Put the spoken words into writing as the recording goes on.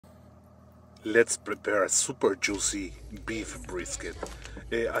Let's prepare a super juicy beef brisket.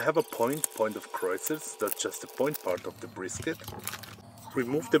 I have a point of cruises, that's just the point part of the brisket.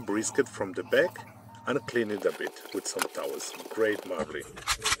 Remove the brisket from the back and clean it a bit with some towels. Great marbling.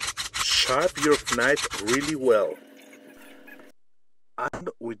 Sharp your knife really well. And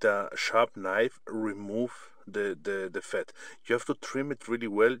with a sharp knife, remove the fat. You have to trim it really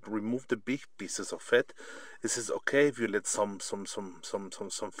well, remove the big pieces of fat. This is okay if you let some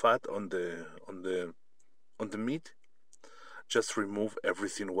fat on the meat. Just remove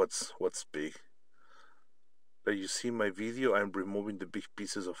everything what's big. Like you see my video, I'm removing the big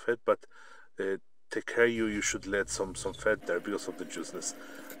pieces of fat, but take care you should let some fat there because of the juiciness.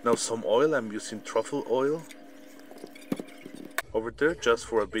 Now some oil, I'm using truffle oil over there just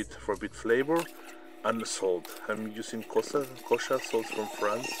for a bit flavor, and salt. I'm using kosher salt from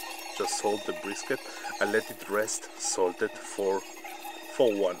France. Just salt the brisket and let it rest salted for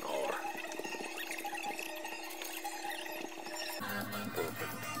 1 hour.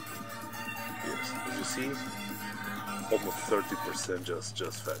 Perfect. Yes, as you see, almost 30%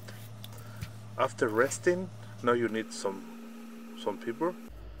 just fat. After resting, now you need some pepper.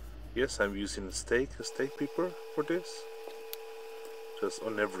 Yes, I'm using steak pepper for this. Just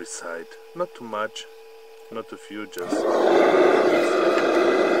on every side, not too much, not too few, just the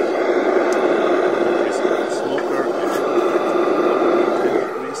brisket smoker is 10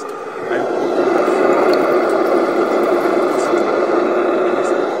 degrees. I'm putting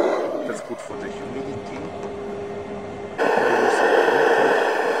that's good for the humidity.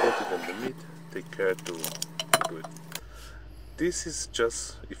 Put it in the meat. Take care to do it. This is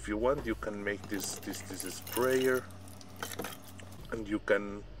just, if you want, you can make this sprayer, and you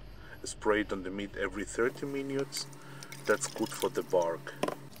can spray it on the meat every 30 minutes. That's good for the bark,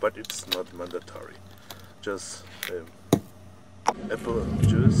 but it's not mandatory. Just apple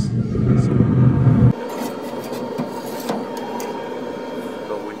juice.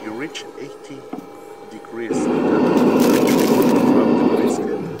 So when you reach 80 degrees, the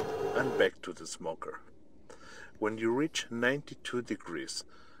brisket and back to the smoker. When you reach 92 degrees,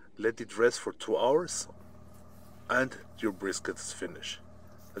 let it rest for 2 hours and your brisket is finished.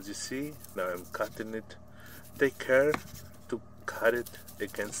 As you see, now I'm cutting it. Take care to cut it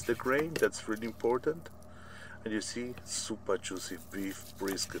against the grain, that's really important. And you see, super juicy beef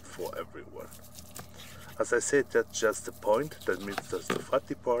brisket for everyone. As I said, that's just the point, that means that's the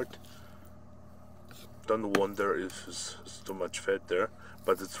fatty part. Don't wonder if it's too much fat there,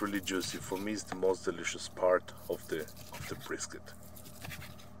 but it's really juicy. For me, it's the most delicious part of the brisket.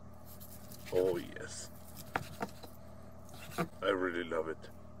 Oh yes, I really love it.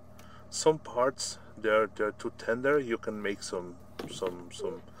 Some parts they're too tender. You can make some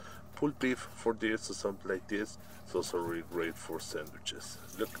pulled beef for this or something like this. It's also really great for sandwiches.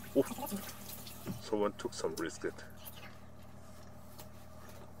 Look, oh, someone took some brisket.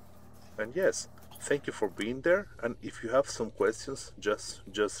 And yes, thank you for being there. And if you have some questions, just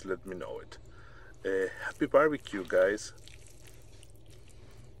let me know it. Happy barbecue, guys.